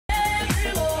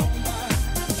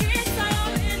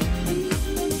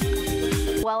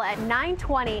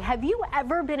9:20. Have you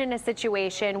ever been in a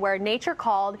situation where nature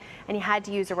called and you had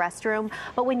to use a restroom,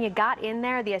 but when you got in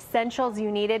there, the essentials you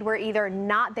needed were either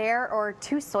not there or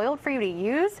too soiled for you to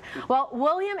use? Well,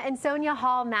 William and Sonia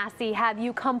Hall Massey have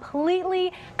you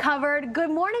completely covered. Good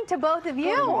morning to both of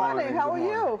you. Good morning. How are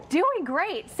you? Doing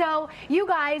great. So you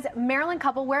guys, Maryland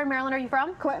couple, where in Maryland are you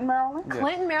from? Clinton, Maryland. Yes.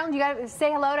 Clinton, Maryland. You guys say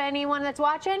hello to anyone that's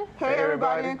watching? Hey,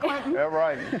 everybody in Clinton. All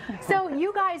right. So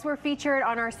you guys were featured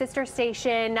on our sister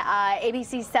station,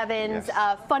 ABC7's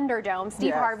Yes. Thunderdome, Steve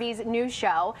Yes. Harvey's news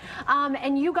show,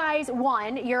 and you guys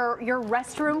won your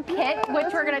restroom kit,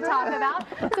 which we're going to talk about.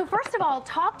 So first of all,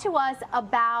 talk to us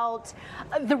about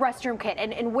the restroom kit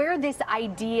and where this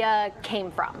idea came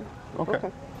from.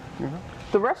 Okay.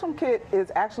 The restroom kit is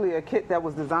actually a kit that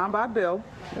was designed by Bill,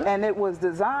 and it was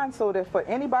designed so that for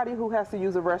anybody who has to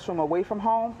use a restroom away from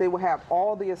home, they will have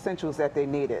all the essentials that they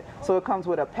needed. So it comes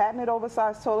with a patented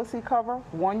oversized toilet seat cover,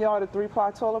 1 yard of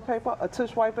 3-ply toilet paper, a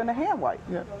tush wipe, and a hand wipe.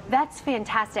 Yeah. That's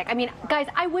fantastic. I mean, guys,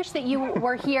 I wish that you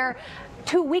were here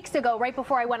 2 weeks ago, right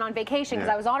before I went on vacation, because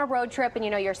I was on a road trip, and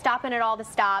you're stopping at all the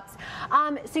stops.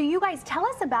 So you guys, tell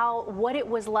us about what it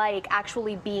was like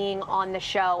actually being on the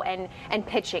show and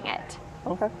pitching it.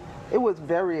 Okay. It was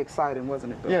very exciting,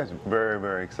 wasn't it, Bill? Yes, very,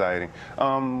 very exciting.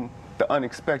 The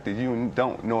unexpected, you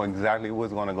don't know exactly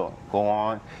what's going to go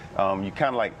on. You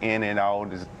kind of like in and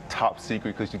out is top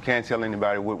secret because you can't tell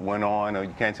anybody what went on, or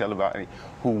you can't tell anybody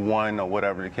who won, or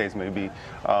whatever the case may be.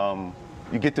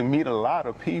 You get to meet a lot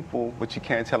of people, but you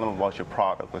can't tell them about your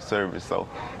product or service. So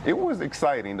it was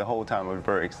exciting the whole time. It was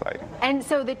very exciting. And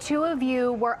so the two of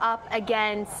you were up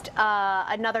against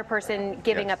another person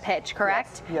giving Yes. a pitch,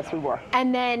 correct? Yes, we were.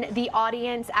 And then the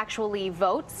audience actually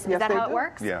votes? Is Yes, that they how it do.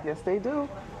 works? Yeah. Yes, they do.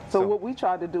 So what we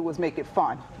tried to do was make it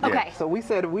fun. Okay. So we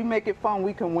said if we make it fun,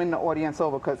 we can win the audience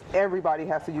over because everybody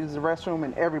has to use the restroom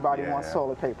and everybody wants Yeah.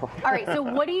 toilet paper. All right, so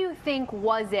what do you think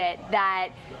was it that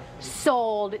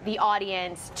sold the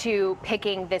audience to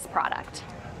picking this product?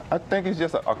 I think it's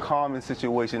just a common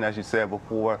situation, as you said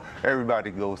before.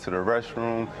 Everybody goes to the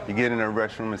restroom. You get in the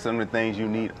restroom, and some of the things you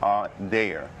need are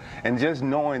there. And just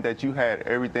knowing that you had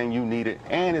everything you needed,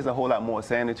 and it's a whole lot more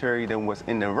sanitary than what's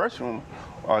in the restroom,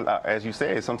 or as you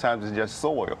said, sometimes it's just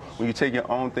soil. When you take your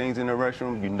own things in the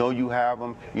restroom, you know you have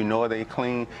them, you know they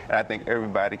clean, and I think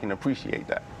everybody can appreciate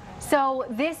that. So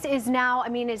this is now, I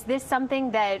mean, is this something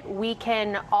that we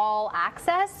can all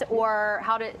access, or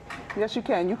how to? Yes, you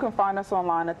can. You can find us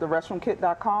online at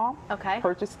therestroomkit.com. Okay.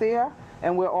 Purchase there,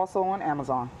 and we're also on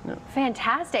Amazon. Yeah.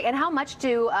 Fantastic. And how much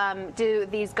do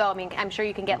these go? I mean, I'm sure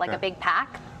you can get like a big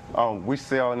pack. We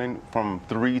sell in from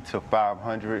 300 to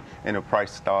 500, and the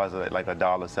price starts at like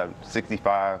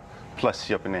 $1.65 plus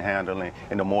shipping and handling.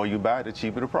 And the more you buy, the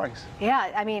cheaper the price. Yeah,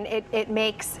 I mean, it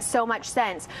makes so much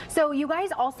sense. So you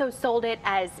guys also sold it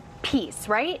as PEACE,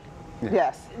 right?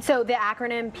 Yes. So the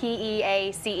acronym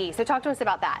PEACE. So talk to us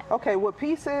about that. Okay, what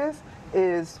PEACE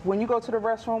is when you go to the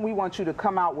restroom, we want you to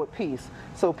come out with peace.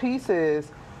 So PEACE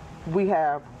is we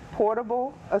have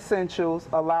portable essentials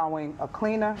allowing a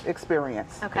cleaner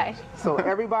experience. Okay. So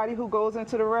everybody who goes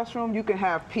into the restroom, you can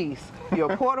have peace.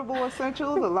 Your portable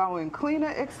essentials allowing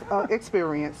cleaner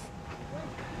experience.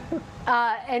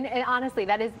 And honestly,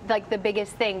 that is like the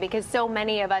biggest thing, because so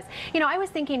many of us, I was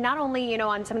thinking not only,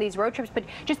 on some of these road trips, but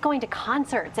just going to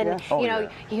concerts and, Yes. Oh,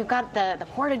 you've got the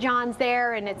porta-johns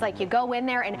there, and it's like you go in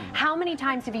there, and how many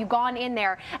times have you gone in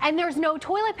there and there's no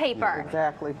toilet paper?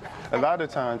 Exactly. A lot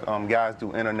of times, guys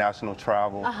do international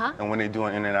travel, and when they're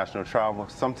doing international travel,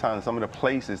 sometimes some of the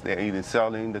places they're either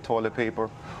selling the toilet paper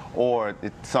or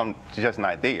it's just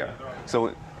not there.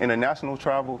 So international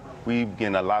travel, we've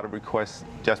getting a lot of requests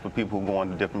just for people who go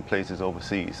to different places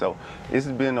overseas. So it's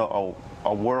been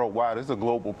a worldwide, it's a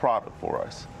global product for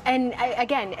us. And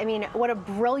again, I mean, what a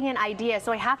brilliant idea.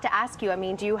 So I have to ask you, I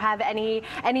mean, do you have any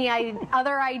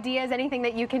other ideas, anything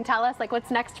that you can tell us? Like,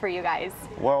 what's next for you guys?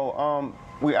 Well,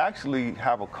 we actually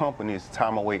have a company, it's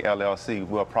Time Away LLC.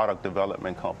 We're a product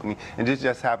development company, and this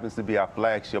just happens to be our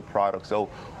flagship product. So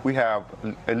we have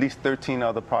at least 13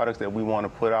 other products that we want to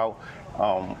put out.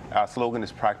 Our slogan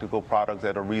is practical products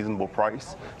at a reasonable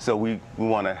price. So we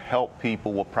want to help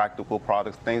people with practical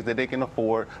products, things that they can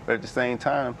afford, but at the same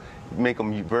time, make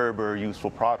them very, very useful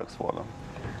products for them.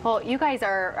 Well, you guys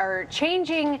are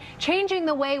changing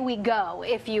the way we go,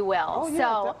 if you will. Oh, yeah,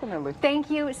 so definitely. Thank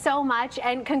you so much,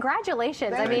 and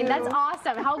congratulations. Thank I mean, you. that's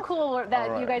awesome. How cool that All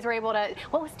right. you guys were able to.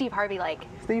 What was Steve Harvey like?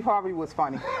 Steve Harvey was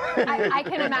funny. I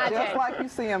can imagine. Just like you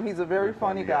see him, he's a very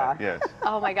funny guy. Yes.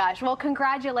 Oh my gosh. Well,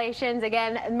 congratulations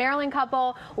again, Maryland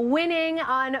couple winning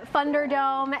on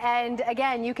Thunderdome. And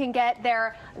again, you can get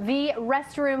the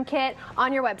restroom kit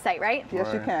on your website, right?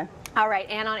 Yes, you can. All right,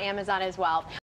 and on Amazon as well.